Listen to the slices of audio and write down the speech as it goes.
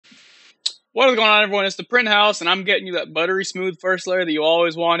What is going on, everyone? It's the Print House, and I'm getting you that buttery smooth first layer that you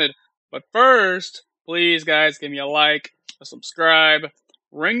always wanted. But first, please, guys, give me a like, a subscribe,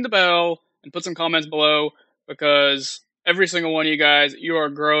 ring the bell, and put some comments below, because every single one of you guys, you are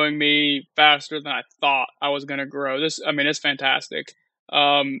growing me faster than I thought I was going to grow. It's fantastic.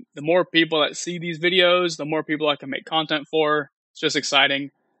 The more people that see these videos, the more people I can make content for. It's just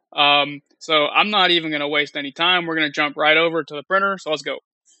exciting. So I'm not even going to waste any time. We're going to jump right over to the printer, so let's go.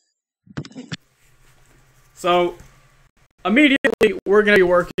 So, immediately, we're going to be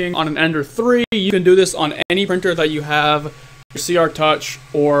working on an Ender 3. You can do this on any printer that you have your CR Touch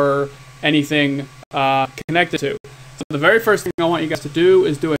or anything connected to. So the very first thing I want you guys to do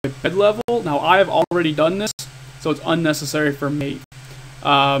is do a bed level. Now, I have already done this, so it's unnecessary for me.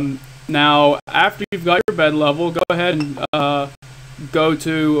 Now, after you've got your bed level, go ahead and go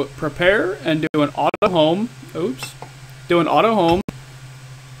to Prepare and do an Auto Home. Do an Auto Home.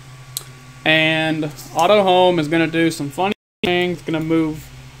 And Auto Home is going to do some funny things. It's going to move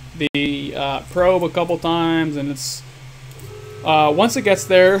the probe a couple times, and it's once it gets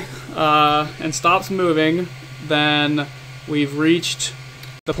there and stops moving, then we've reached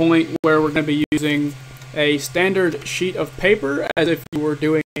the point where we're going to be using a standard sheet of paper as if you were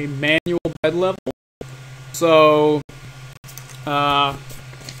doing a manual bed level. So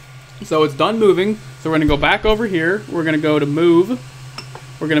it's done moving. So we're going to go back over here. We're going to go to Move.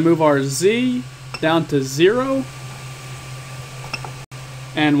 We're going to move our Z down to 0.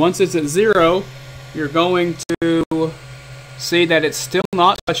 And once it's at 0, you're going to see that it's still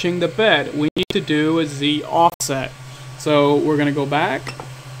not touching the bed. We need to do a Z offset. So we're going to go back.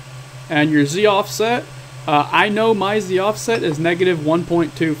 And your Z offset, I know my Z offset is negative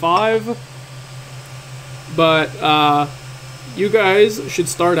 1.25. But you guys should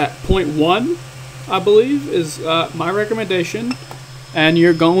start at 0.1, I believe, is my recommendation. And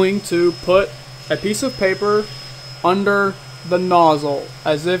you're going to put a piece of paper under the nozzle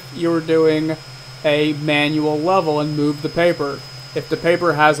as if you were doing a manual level and move the paper. If the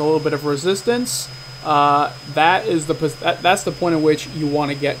paper has a little bit of resistance, that's the point at which you want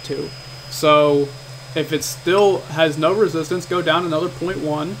to get to. So if it still has no resistance, go down another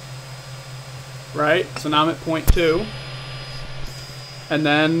 0.1. Right? So now I'm at 0.2. And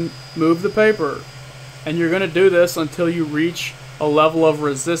then move the paper. And you're going to do this until you reach a level of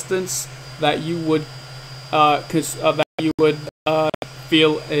resistance that you would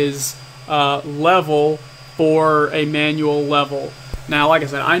feel is level for a manual level. Now, like I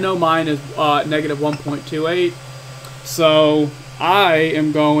said, I know mine is negative 1.28, so I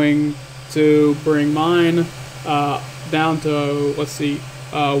am going to bring mine down to, let's see,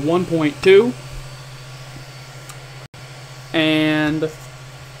 1.2, and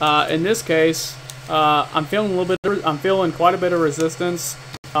in this case, I'm feeling quite a bit of resistance,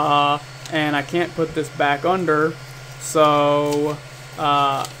 and I can't put this back under, so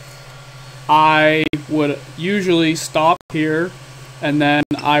I would usually stop here, and then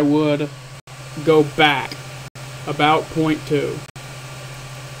I would go back about 0.2.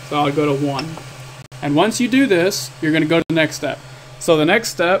 So I'll go to 1. And once you do this, you're going to go to the next step. So the next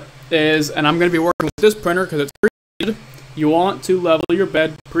step is, and I'm going to be working with this printer because it's preheated, you want to level your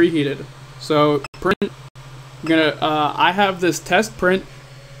bed preheated. So print, I have this test print.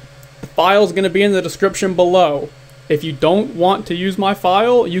 The file is going to be in the description below. If you don't want to use my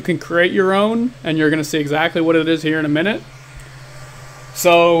file, you can create your own, and you're going to see exactly what it is here in a minute.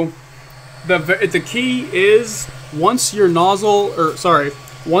 So the key is once your nozzle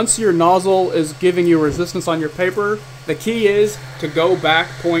is giving you resistance on your paper, the key is to go back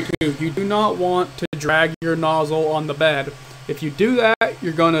 0.2. You do not want to drag your nozzle on the bed. If you do that,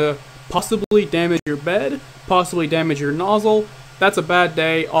 you're going to possibly damage your bed, possibly damage your nozzle. That's a bad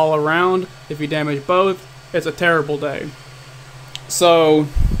day all around. If you damage both, it's a terrible day. So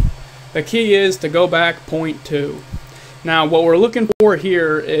the key is to go back 0.2. Now what we're looking for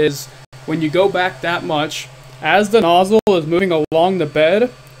here is when you go back that much, as the nozzle is moving along the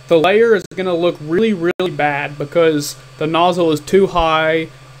bed, the layer is going to look really, really bad because the nozzle is too high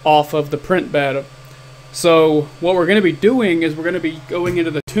off of the print bed. So what we're going to be doing is we're going to be going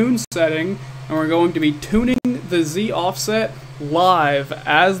into the tune setting, and we're going to be tuning the Z offset live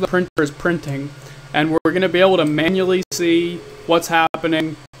as the printer is printing. And we're going to be able to manually see what's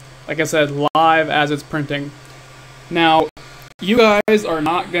happening, like I said, live as it's printing. Now, you guys are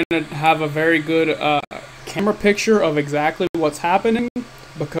not going to have a very good camera picture of exactly what's happening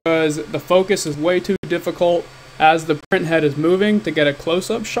because the focus is way too difficult as the print head is moving to get a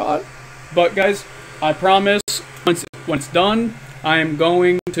close-up shot. But guys, I promise, when it's done, I am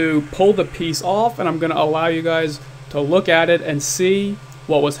going to pull the piece off, and I'm going to allow you guys to look at it and see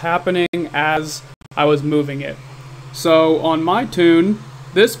what was happening as I was moving it. So on my tune,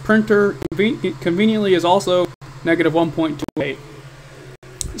 this printer conveniently is also negative 1.28.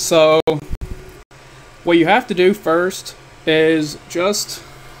 So what you have to do first is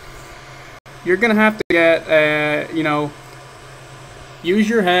you're gonna have to get use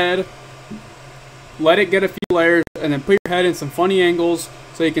your head, let it get a few layers, and then put your head in some funny angles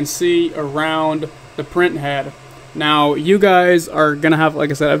so you can see around the print head. Now you guys are gonna have, like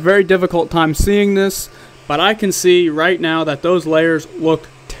I said, a very difficult time seeing this, but I can see right now that those layers look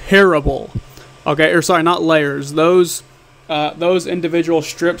terrible. Okay, or sorry, not layers. Those individual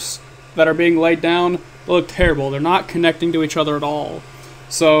strips that are being laid down look terrible. They're not connecting to each other at all.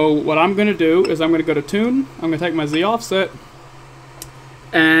 So what I'm going to do is I'm going to go to Tune. I'm going to take my Z offset.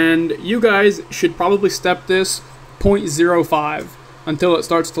 And you guys should probably step this 0.05 until it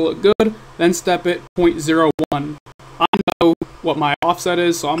starts to look good. Then step it 0.01. I know what my offset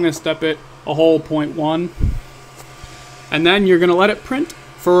is, so I'm going to step it a whole 0.1. And then you're going to let it print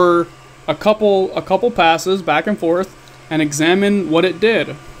for a couple passes back and forth and examine what it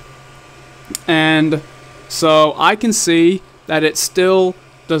did. And so I can see that it still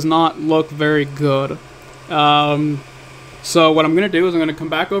does not look very good. So what I'm going to do is I'm going to come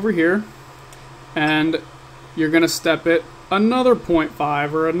back over here, and you're going to step it another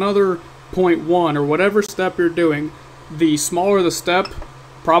 0.5 or another 0.1 or whatever step you're doing. The smaller the step,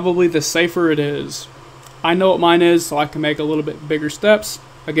 probably the safer it is. I know what mine is, so I can make a little bit bigger steps.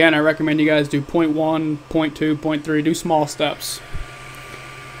 Again, I recommend you guys do 0.1, 0.2, 0.3, do small steps.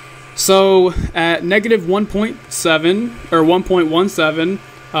 So at negative 1.7 or 1.17,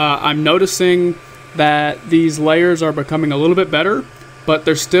 I'm noticing that these layers are becoming a little bit better, but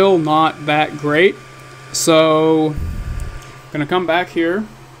they're still not that great. So I'm gonna come back here,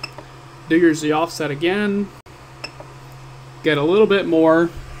 do your Z offset again, get a little bit more,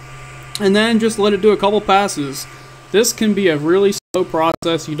 and then just let it do a couple passes. This can be a really slow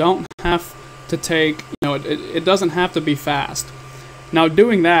process. You don't have to take, it doesn't have to be fast. Now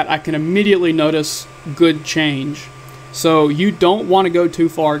doing that, I can immediately notice good change. So you don't want to go too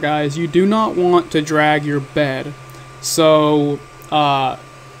far, guys. You do not want to drag your bed. So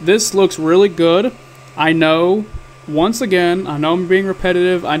this looks really good. I know, once again, I know I'm being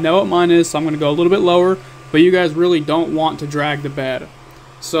repetitive. I know what mine is, so I'm going to go a little bit lower. But you guys really don't want to drag the bed.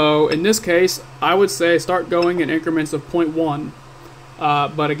 So in this case, I would say start going in increments of 0.1.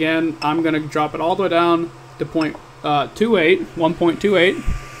 But again, I'm going to drop it all the way down to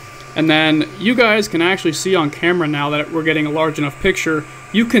 1.28. And then you guys can actually see on camera now that we're getting a large enough picture.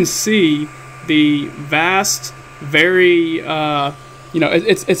 You can see the vast, very,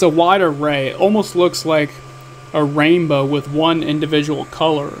 it's a wide array. It almost looks like a rainbow with one individual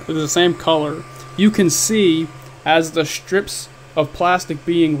color. It's the same color. You can see as the strips of plastic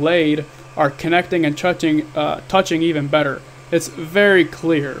being laid are connecting and touching even better. It's very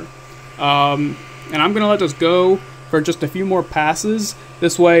clear. And I'm going to let this go for just a few more passes.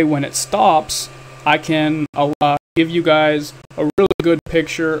 This way, when it stops, I can give you guys a really good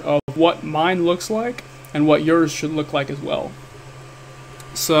picture of what mine looks like and what yours should look like as well.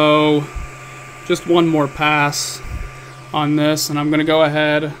 So, just one more pass on this, and I'm going to go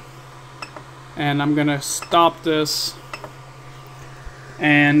ahead and I'm going to stop this.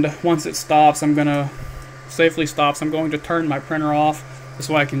 And once it stops, safely stops, I'm going to turn my printer off. This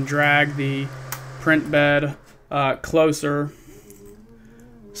way I can drag the print bed closer.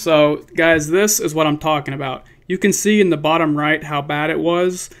 So guys, this is what I'm talking about. You can see in the bottom right how bad it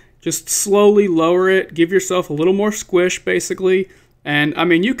was. Just slowly lower it, give yourself a little more squish basically. And I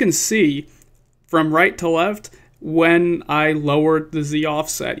mean, you can see from right to left when I lowered the Z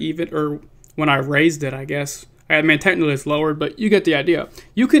offset or when I raised it, I guess. I mean, technically it's lowered, but you get the idea.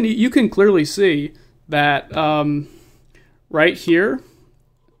 You can clearly see that right here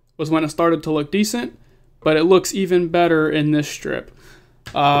was when it started to look decent, but it looks even better in this strip.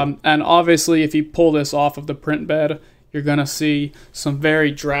 And obviously, if you pull this off of the print bed, you're gonna see some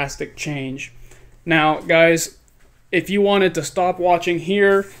very drastic change. Now, guys, if you wanted to stop watching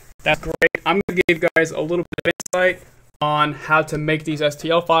here, that's great. I'm gonna give you guys a little bit of insight on how to make these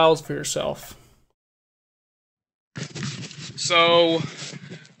STL files for yourself. So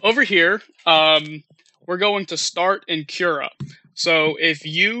over here, we're going to start in Cura. So if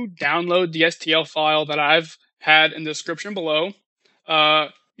you download the STL file that I've had in the description below,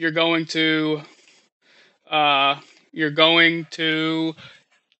 you're going to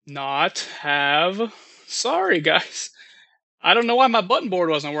not have, sorry guys, I don't know why my button board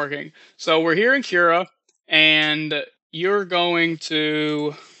wasn't working. So we're here in Cura, and you're going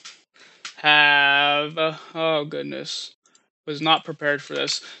to have, oh goodness, was not prepared for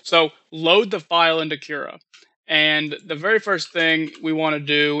this. So load the file into Cura. And the very first thing we want to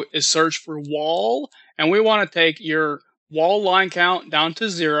do is search for wall. And we want to take your wall line count down to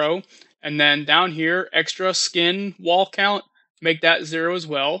 0. And then down here, extra skin wall count, make that 0 as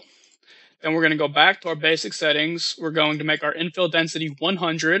well. Then we're going to go back to our basic settings. We're going to make our infill density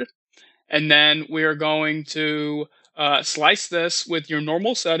 100. And then we are going to slice this with your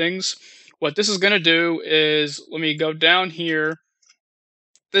normal settings. What this is going to do is, let me go down here.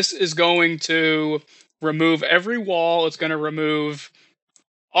 This is going to remove every wall. It's going to remove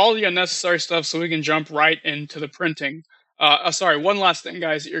all the unnecessary stuff so we can jump right into the printing. Sorry, one last thing,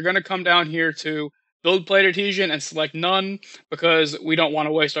 guys. You're going to come down here to build plate adhesion and select none because we don't want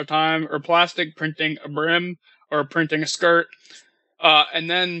to waste our time or plastic printing a brim or printing a skirt. And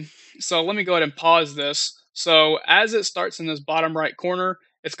then, so let me go ahead and pause this. So as it starts in this bottom right corner,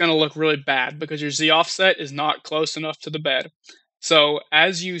 it's going to look really bad because your Z offset is not close enough to the bed. So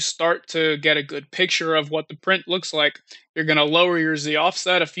as you start to get a good picture of what the print looks like, you're going to lower your Z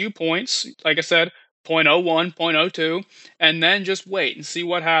offset a few points. Like I said, 0.01, 0.02, and then just wait and see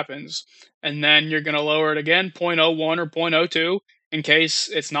what happens. And then you're going to lower it again, 0.01 or 0.02, in case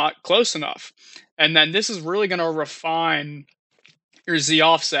it's not close enough. And then this is really going to refine your Z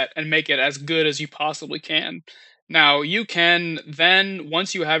offset and make it as good as you possibly can. Now, you can then,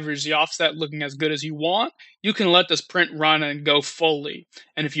 once you have your Z offset looking as good as you want, you can let this print run and go fully.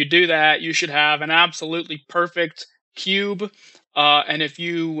 And if you do that, you should have an absolutely perfect cube. And if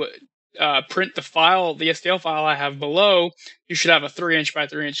you print the file, the STL file I have below, you should have a 3" by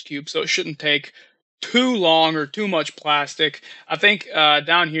 3" cube. So it shouldn't take too long or too much plastic. I think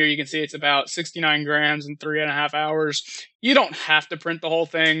down here you can see it's about 69 grams in 3.5 hours. You don't have to print the whole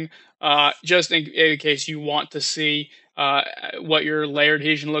thing, just in case you want to see what your layer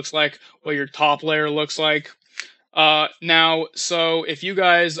adhesion looks like, what your top layer looks like. Now, so if you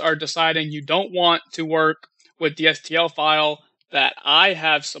guys are deciding you don't want to work with the STL file that I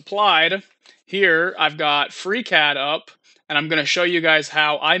have supplied, here I've got FreeCAD up, and I'm going to show you guys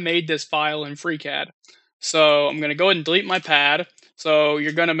how I made this file in FreeCAD. So I'm going to go ahead and delete my pad. So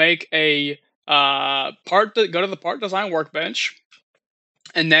you're going to make a go to the part design workbench,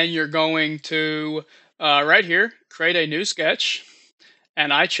 and then you're going to right here create a new sketch,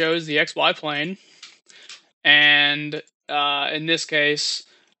 and I chose the XY plane, and in this case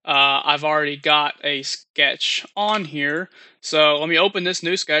I've already got a sketch on here. So let me open this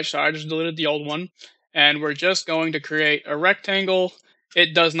new sketch. So I just deleted the old one, and we're just going to create a rectangle.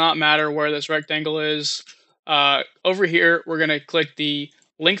 It does not matter where this rectangle is. Over here, we're going to click the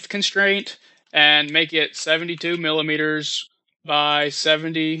length constraint and make it 72 millimeters by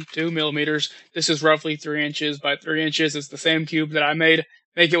 72 millimeters. This is roughly 3 inches by 3 inches. It's the same cube that I made.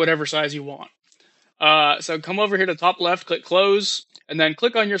 Make it whatever size you want. So come over here to top left, click close, and then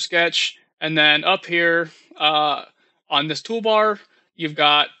click on your sketch. And then up here on this toolbar, you've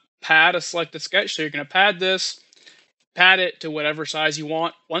got pad a selected sketch. So you're going to pad this, pad it to whatever size you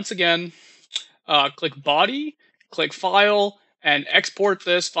want. Once again, click body, click file, and export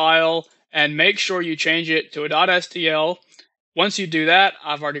this file, and make sure you change it to a .stl. Once you do that,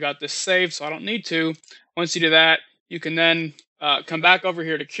 I've already got this saved, so I don't need to. Once you do that, you can then come back over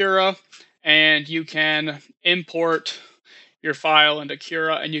here to Cura, and you can import your file into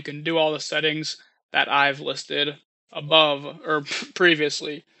Cura, and you can do all the settings that I've listed above or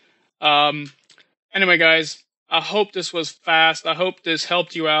previously. Anyway, guys, I hope this was fast. I hope this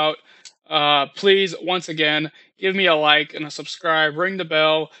helped you out. Please, once again, give me a like and a subscribe, ring the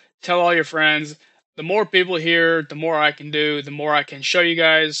bell, tell all your friends. The more people here, the more I can do, the more I can show you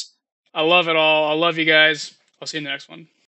guys. I love it all. I love you guys. I'll see you in the next one.